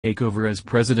takeover as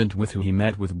president with who he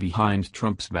met with behind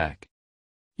Trump's back.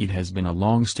 It has been a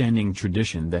long-standing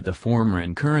tradition that the former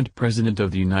and current President of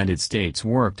the United States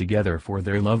work together for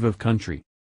their love of country.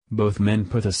 Both men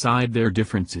put aside their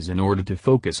differences in order to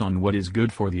focus on what is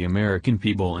good for the American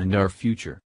people and our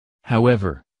future.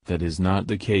 However, that is not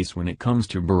the case when it comes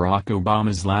to Barack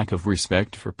Obama's lack of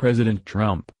respect for President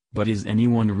Trump, but is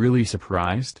anyone really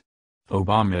surprised?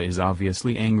 Obama is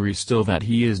obviously angry still that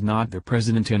he is not the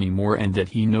president anymore and that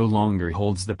he no longer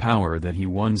holds the power that he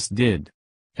once did.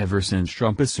 Ever since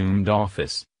Trump assumed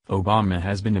office, Obama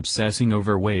has been obsessing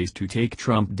over ways to take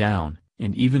Trump down,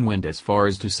 and even went as far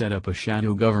as to set up a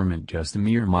shadow government just a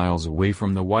mere miles away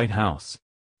from the White House.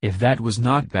 If that was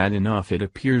not bad enough, it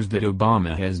appears that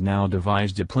Obama has now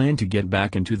devised a plan to get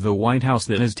back into the White House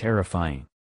that is terrifying.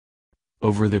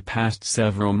 Over the past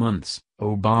several months,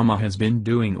 Obama has been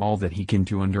doing all that he can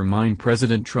to undermine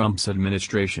President Trump's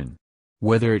administration.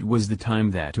 Whether it was the time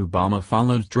that Obama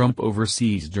followed Trump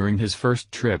overseas during his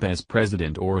first trip as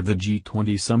president or the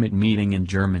G20 summit meeting in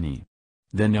Germany.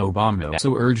 Then Obama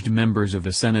also urged members of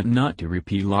the Senate not to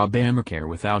repeal Obamacare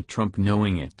without Trump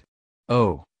knowing it.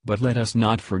 Oh, but let us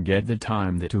not forget the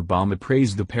time that Obama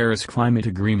praised the Paris Climate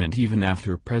Agreement even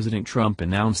after President Trump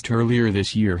announced earlier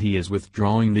this year he is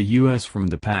withdrawing the U.S. from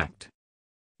the pact.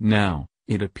 Now,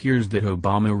 it appears that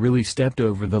Obama really stepped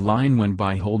over the line when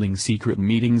by holding secret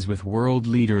meetings with world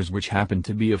leaders, which happened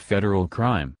to be a federal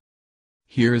crime.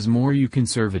 Here is more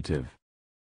conservative.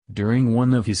 During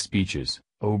one of his speeches,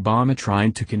 Obama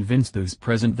tried to convince those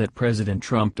present that President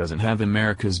Trump doesn't have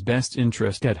America's best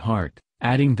interest at heart,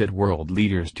 adding that world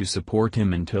leaders to support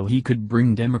him until he could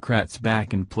bring Democrats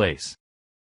back in place.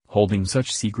 Holding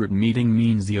such secret meeting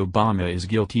means the Obama is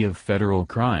guilty of federal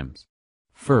crimes.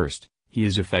 First, he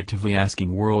is effectively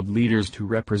asking world leaders to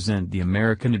represent the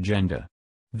American agenda.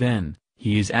 Then,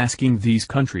 he is asking these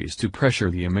countries to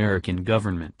pressure the American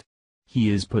government. He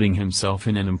is putting himself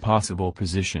in an impossible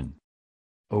position.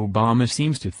 Obama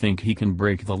seems to think he can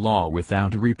break the law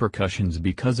without repercussions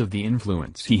because of the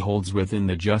influence he holds within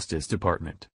the Justice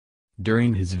Department.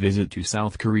 During his visit to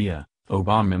South Korea,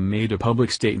 Obama made a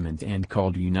public statement and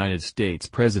called United States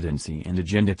presidency and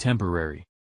agenda temporary.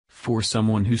 For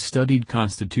someone who studied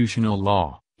constitutional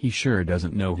law, he sure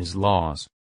doesn't know his laws.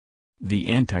 The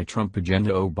anti-Trump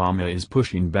agenda Obama is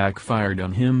pushing backfired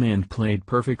on him and played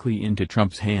perfectly into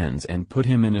Trump's hands and put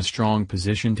him in a strong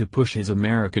position to push his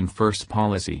American First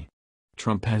policy.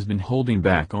 Trump has been holding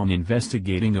back on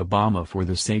investigating Obama for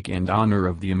the sake and honor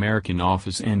of the American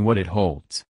office and what it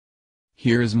holds.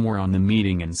 Here is more on the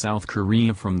meeting in South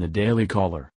Korea from the Daily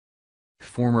Caller.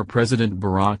 Former President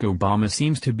Barack Obama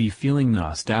seems to be feeling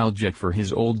nostalgic for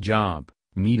his old job,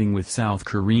 meeting with South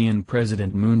Korean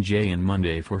President Moon Jae-in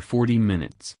Monday for 40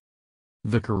 minutes.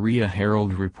 The Korea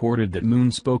Herald reported that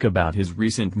Moon spoke about his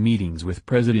recent meetings with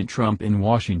President Trump in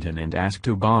Washington and asked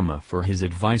Obama for his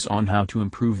advice on how to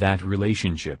improve that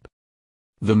relationship.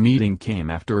 The meeting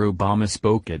came after Obama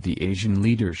spoke at the Asian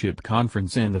Leadership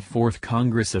Conference and the Fourth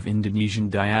Congress of Indonesian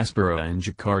Diaspora in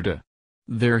Jakarta.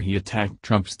 There he attacked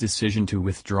Trump's decision to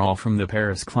withdraw from the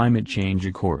Paris Climate Change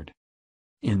Accord.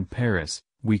 In Paris,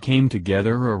 we came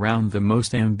together around the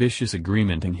most ambitious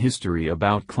agreement in history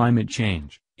about climate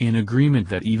change, an agreement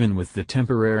that even with the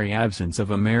temporary absence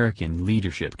of American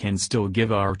leadership can still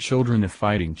give our children a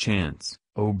fighting chance,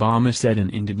 Obama said in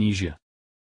Indonesia.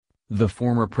 The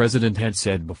former president had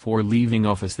said before leaving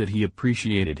office that he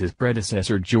appreciated his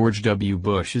predecessor George W.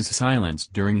 Bush's silence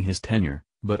during his tenure,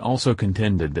 but also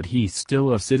contended that he's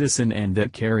still a citizen and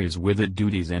that carries with it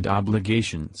duties and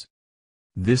obligations.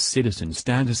 This citizen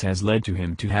status has led to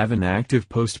him to have an active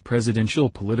post-presidential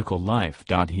political life.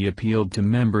 He appealed to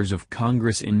members of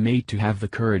Congress in May to have the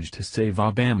courage to save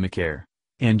Obamacare,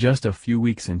 and just a few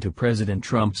weeks into President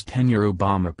Trump's tenure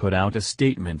Obama put out a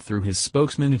statement through his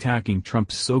spokesman attacking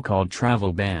Trump's so-called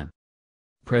travel ban.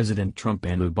 President Trump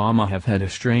and Obama have had a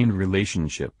strained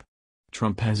relationship.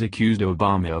 Trump has accused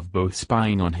Obama of both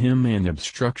spying on him and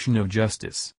obstruction of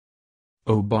justice.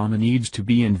 Obama needs to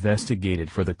be investigated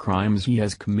for the crimes he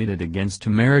has committed against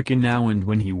America now and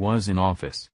when he was in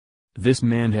office. This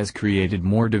man has created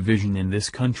more division in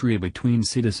this country between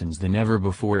citizens than ever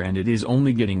before, and it is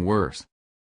only getting worse.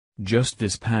 Just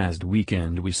this past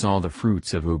weekend we saw the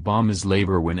fruits of Obama's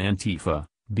labor when Antifa,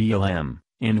 BLM,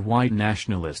 and white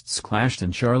nationalists clashed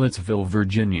in Charlottesville,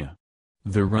 Virginia.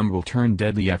 The rumble turned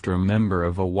deadly after a member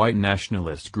of a white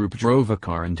nationalist group drove a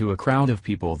car into a crowd of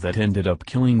people that ended up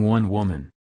killing one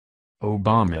woman.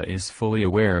 Obama is fully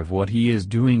aware of what he is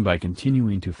doing by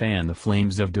continuing to fan the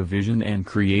flames of division and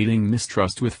creating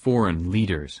mistrust with foreign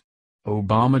leaders.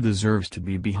 Obama deserves to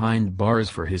be behind bars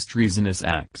for his treasonous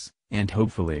acts, And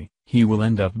hopefully, he will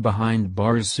end up behind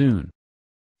bars soon.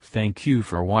 Thank you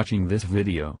for watching this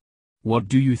video. What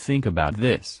do you think about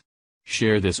this?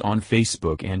 Share this on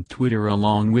Facebook and Twitter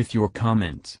along with your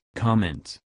comments.